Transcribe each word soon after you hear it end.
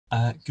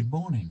Good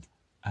morning.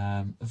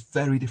 A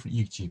very different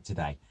YouTube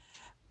today.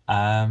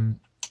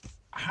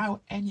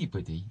 How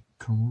anybody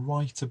can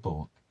write a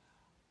book,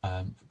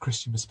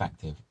 Christian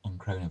perspective on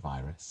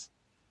coronavirus,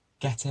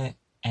 get it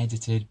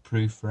edited,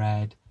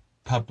 proofread,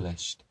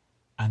 published,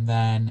 and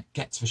then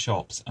get to the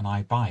shops and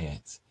I buy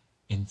it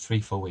in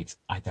 3-4 weeks.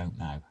 I don't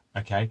know.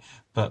 Okay,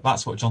 but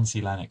that's what John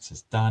C. Lennox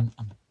has done.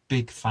 I'm a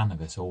big fan of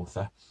this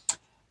author.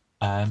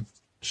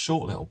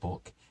 Short little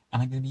book,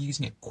 and I'm going to be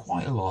using it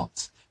quite a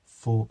lot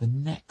for the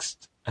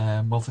next,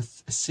 for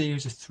a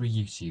series of 3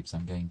 YouTubes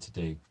I'm going to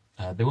do.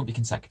 They won't be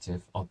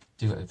consecutive, I'll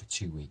do it over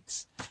 2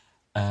 weeks.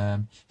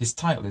 His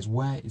title is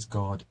Where is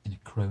God in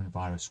a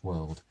Coronavirus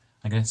World?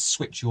 I'm going to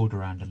switch the order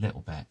around a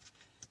little bit.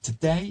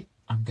 Today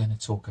I'm going to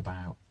talk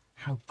about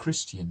how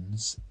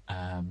Christians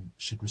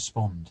should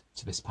respond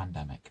to this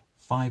pandemic.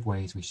 5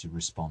 ways we should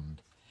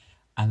respond.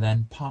 And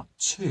then part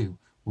 2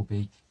 will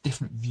be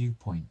different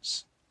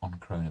viewpoints on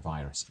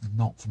coronavirus,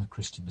 not from a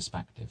Christian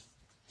perspective.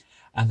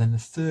 And then the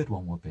third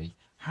one will be,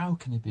 how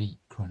can it be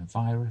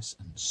coronavirus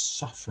and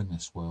suffering in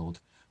this world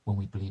when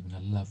we believe in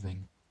a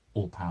loving,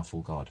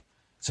 all-powerful God?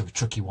 So a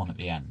tricky one at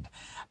the end.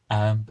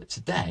 But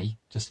today,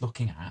 just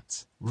looking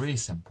at, really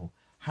simple,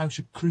 how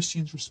should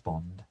Christians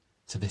respond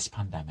to this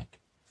pandemic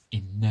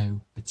in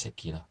no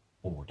particular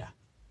order?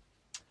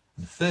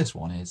 And the first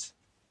one is,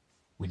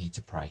 we need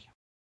to pray.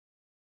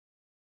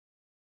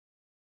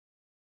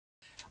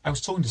 I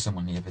was talking to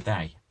someone the other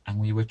day and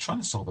we were trying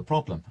to solve a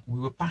problem. We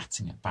were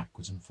batting it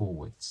backwards and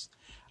forwards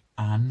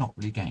and not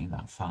really getting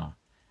that far.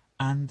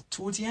 And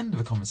towards the end of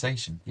the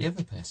conversation, the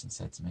other person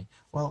said to me,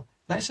 well,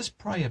 let's just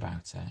pray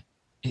about it.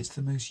 It's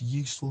the most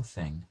useful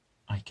thing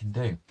I can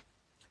do.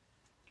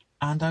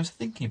 And I was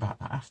thinking about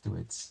that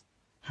afterwards,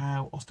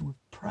 how often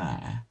with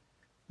prayer,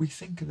 we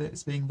think of it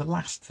as being the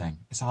last thing.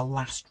 It's our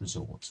last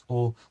resort,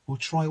 or we'll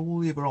try all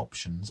the other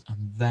options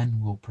and then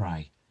we'll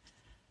pray.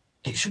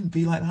 It shouldn't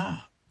be like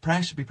that.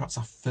 Prayer should be perhaps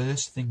our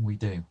first thing we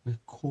do. We're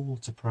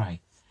called to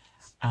pray.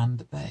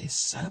 And there is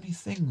so many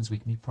things we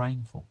can be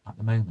praying for at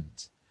the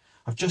moment.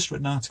 I've just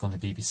written an article on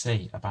the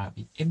BBC about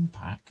the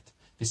impact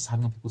this is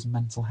having on people's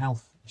mental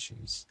health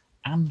issues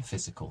and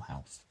physical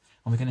health.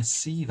 And we're going to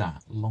see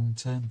that long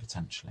term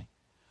potentially.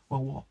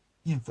 Well,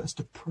 for us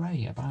to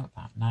pray about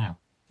that now.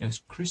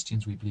 As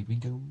Christians, we believe we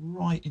can go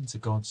right into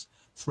God's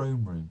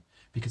throne room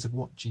because of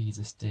what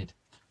Jesus did.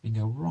 We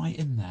can go right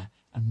in there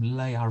and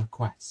lay our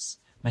requests,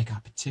 make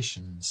our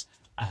petitions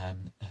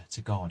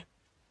to God.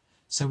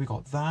 So we've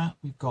got that.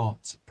 We've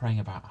got praying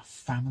about our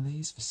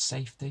families for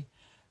safety,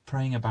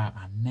 praying about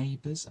our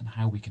neighbours and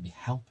how we can be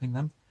helping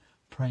them,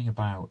 praying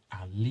about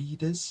our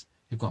leaders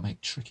who've got to make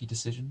tricky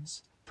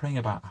decisions, praying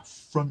about our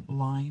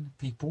frontline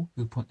people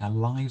who put their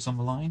lives on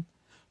the line,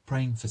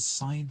 praying for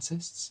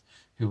scientists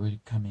who are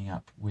coming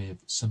up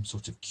with some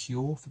sort of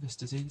cure for this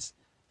disease.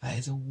 There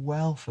is a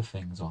wealth of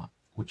things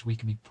which we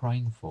can be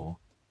praying for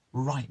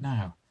right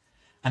now.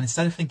 And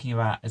instead of thinking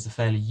about it as a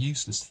fairly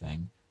useless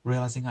thing,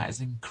 realising that it's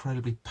an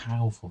incredibly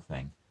powerful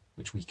thing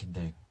which we can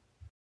do.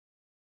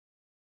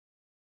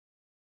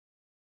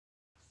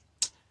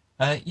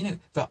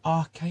 There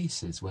are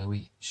cases where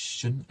we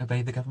shouldn't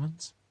obey the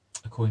government,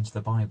 according to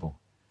the Bible.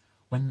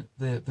 When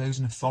those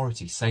in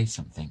authority say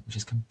something which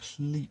is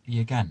completely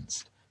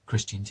against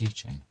Christian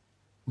teaching,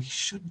 we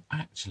shouldn't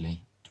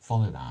actually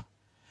follow that.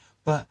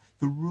 But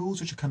the rules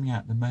which are coming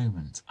out at the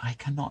moment, I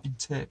cannot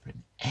interpret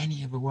in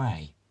any other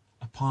way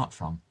apart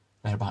from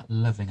they're about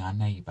loving our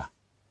neighbour.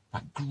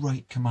 That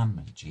great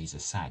commandment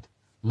Jesus said,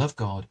 love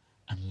God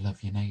and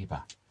love your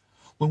neighbour.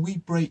 When we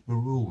break the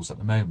rules at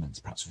the moment,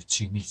 perhaps with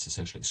 2 metres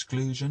social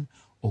exclusion,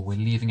 or we're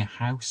leaving a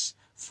house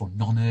for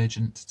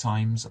non-urgent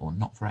times or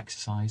not for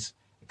exercise,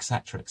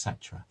 etc.,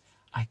 etc.,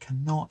 I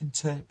cannot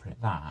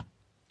interpret that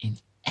in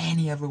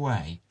any other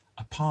way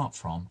apart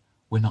from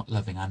we're not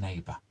loving our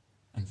neighbour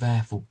and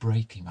therefore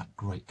breaking that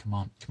great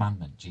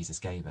commandment Jesus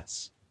gave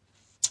us.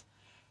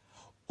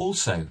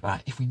 Also,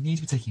 that if we need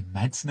to be taking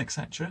medicine,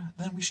 etc.,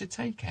 then we should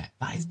take it.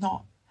 That is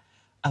not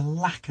a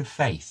lack of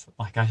faith,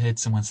 like I heard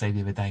someone say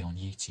the other day on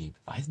YouTube.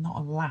 That is not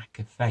a lack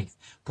of faith.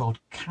 God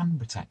can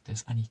protect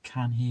us and he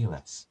can heal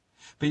us.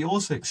 But he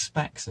also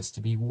expects us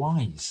to be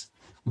wise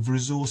with the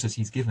resources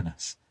he's given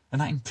us.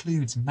 And that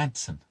includes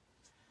medicine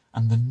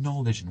and the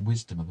knowledge and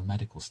wisdom of the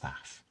medical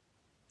staff.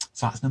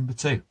 So that's number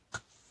 2.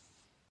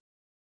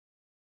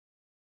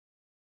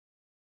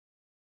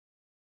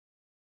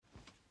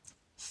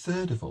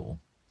 Third of all,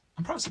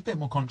 and perhaps a bit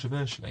more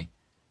controversially,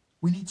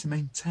 we need to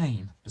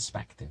maintain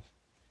perspective.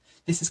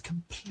 This is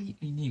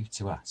completely new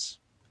to us,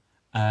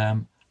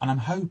 and I'm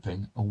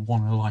hoping a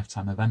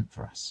one-in-a-lifetime event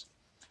for us.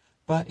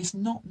 But it's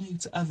not new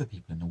to other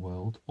people in the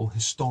world or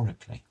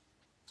historically.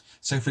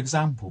 So, for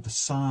example, the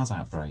SARS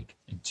outbreak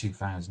in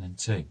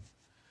 2002,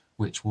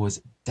 which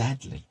was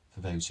deadly for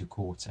those who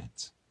caught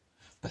it.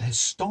 But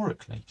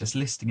historically, just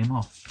listing him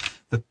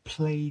off, the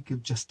plague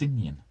of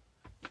Justinian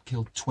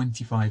killed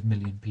 25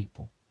 million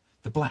people.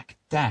 The Black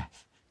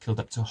Death killed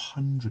up to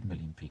 100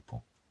 million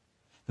people.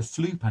 The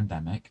flu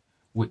pandemic,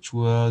 which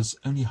was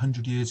only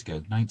 100 years ago,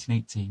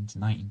 1918 to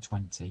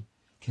 1920,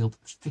 killed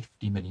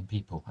 50 million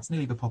people. That's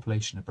nearly the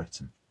population of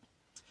Britain.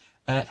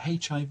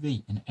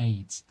 HIV and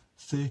AIDS,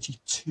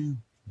 32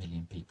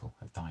 million people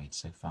have died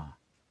so far.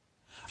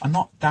 I'm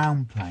not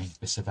downplaying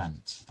this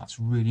event. That's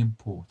really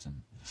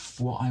important.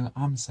 But what I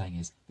am saying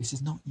is this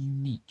is not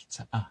unique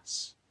to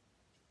us.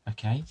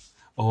 Okay?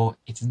 Or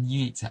it's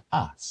unique to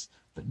us,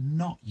 but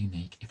not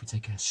unique if we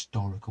take a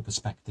historical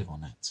perspective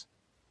on it.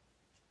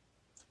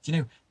 Do you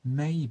know,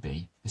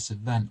 maybe this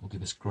event will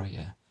give us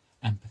greater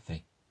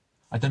empathy.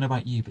 I don't know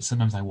about you, but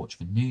sometimes I watch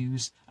the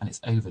news and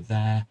it's over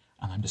there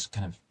and I'm just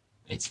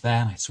it's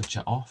there and I switch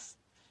it off.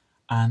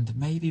 And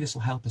maybe this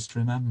will help us to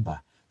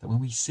remember that when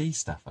we see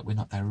stuff that we're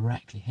not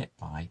directly hit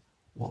by,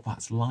 what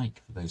that's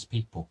like for those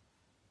people.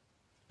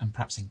 And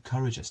perhaps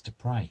encourage us to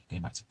pray,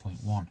 going back to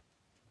point 1.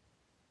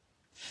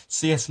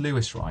 C.S.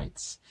 Lewis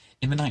writes,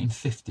 in the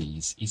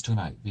 1950s, he's talking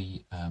about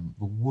the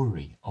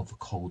worry of the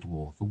Cold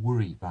War, the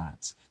worry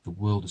that the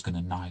world was going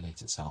to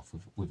annihilate itself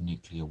with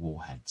nuclear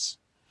warheads.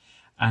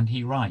 And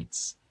he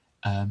writes,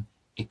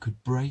 it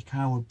could break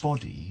our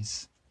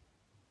bodies,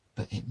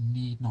 but it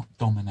need not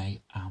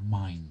dominate our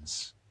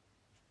minds.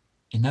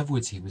 In other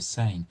words, he was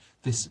saying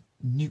this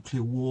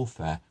nuclear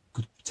warfare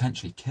could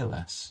potentially kill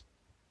us,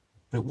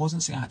 but it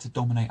wasn't saying it had to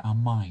dominate our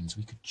minds.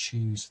 We could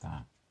choose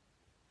that.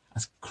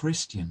 As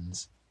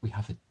Christians, we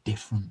have a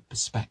different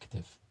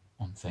perspective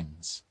on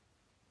things,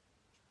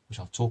 which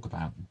I'll talk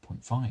about in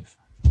point 5.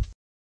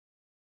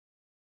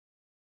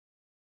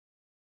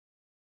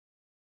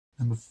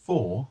 Number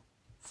 4,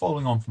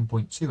 following on from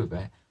point 2 of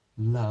it,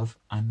 love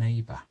our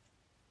neighbour.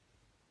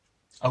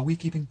 Are we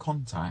keeping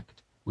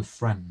contact with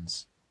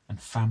friends and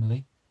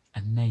family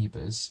and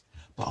neighbours,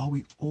 but are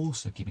we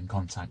also keeping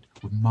contact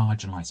with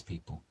marginalised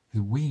people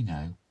who we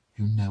know,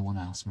 who no one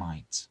else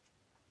might?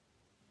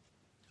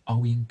 Are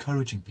we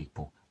encouraging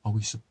people? Are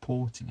we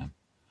supporting them?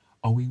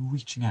 Are we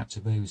reaching out to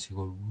those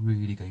who are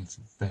really going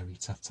through very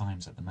tough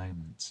times at the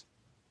moment?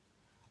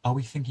 Are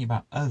we thinking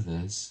about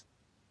others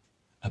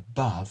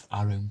above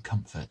our own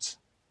comfort?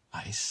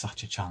 That is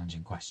such a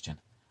challenging question.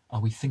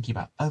 Are we thinking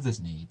about others'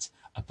 needs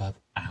above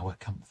our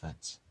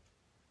comfort?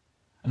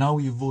 And are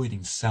we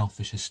avoiding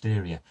selfish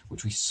hysteria,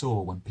 which we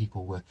saw when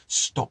people were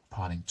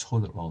stockpiling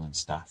toilet roll and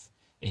stuff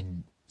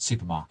in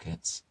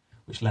supermarkets,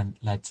 which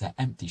led to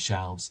empty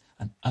shelves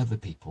and other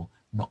people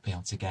not being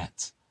able to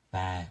get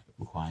their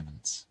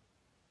requirements?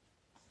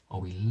 Are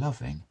we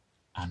loving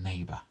our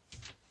neighbour?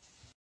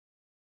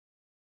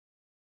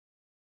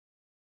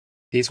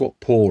 Here's what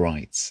Paul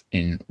writes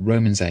in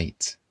Romans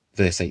 8,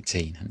 verse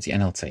 18, and it's the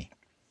NLT.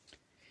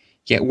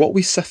 Yet what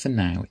we suffer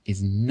now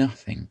is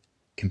nothing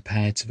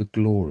compared to the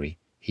glory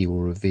he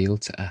will reveal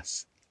to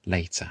us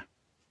later.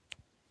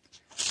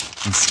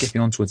 And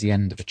skipping on towards the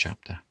end of the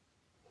chapter.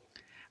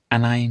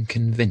 And I am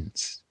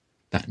convinced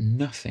that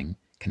nothing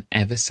can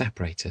ever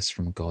separate us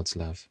from God's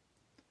love.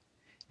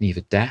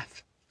 Neither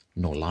death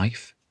nor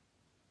life,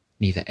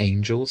 neither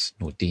angels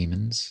nor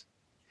demons,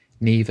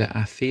 neither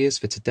our fears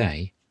for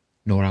today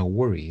nor our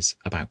worries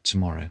about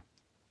tomorrow.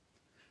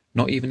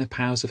 Not even the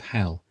powers of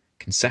hell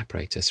can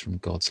separate us from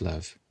God's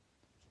love.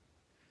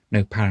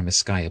 No power in the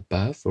sky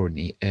above or in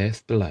the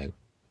earth below,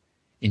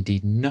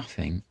 indeed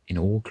nothing in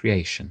all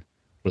creation,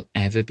 will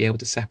ever be able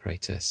to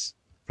separate us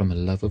from the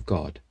love of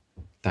God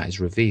that is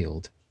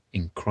revealed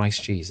in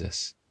Christ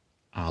Jesus,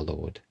 our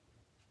Lord.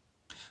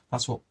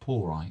 That's what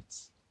Paul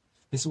writes.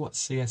 This is what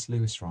C.S.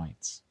 Lewis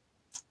writes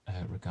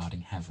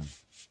regarding heaven.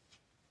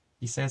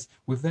 He says,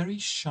 we're very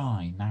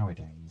shy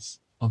nowadays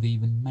of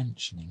even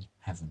mentioning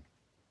heaven.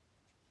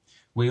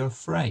 We are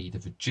afraid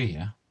of a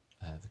jeer,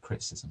 the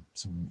criticism,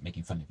 someone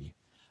making fun of you,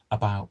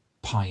 about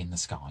pie in the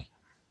sky.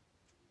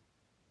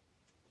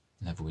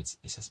 In other words,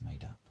 it's just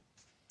made up.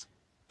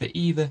 But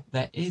either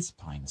there is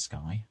pie in the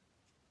sky,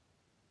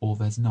 or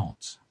there's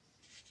not.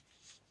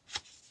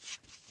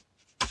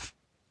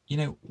 You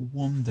know,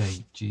 one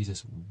day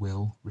Jesus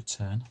will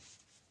return.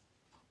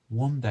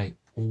 One day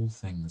all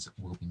things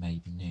will be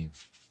made new.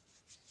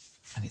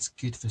 And it's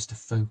good for us to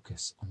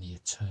focus on the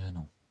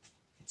eternal.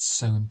 It's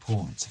so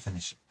important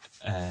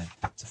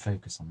to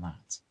focus on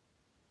that.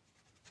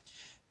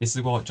 This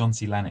is what John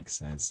C. Lennox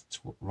says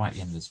right at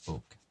the end of his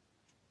book.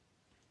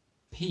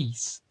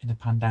 Peace in a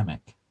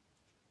pandemic? ?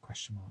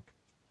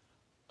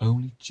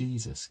 Only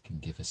Jesus can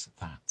give us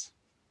that.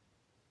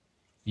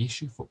 The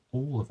issue for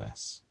all of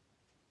us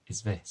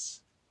is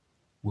this: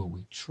 will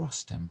we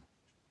trust him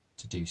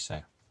to do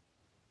so?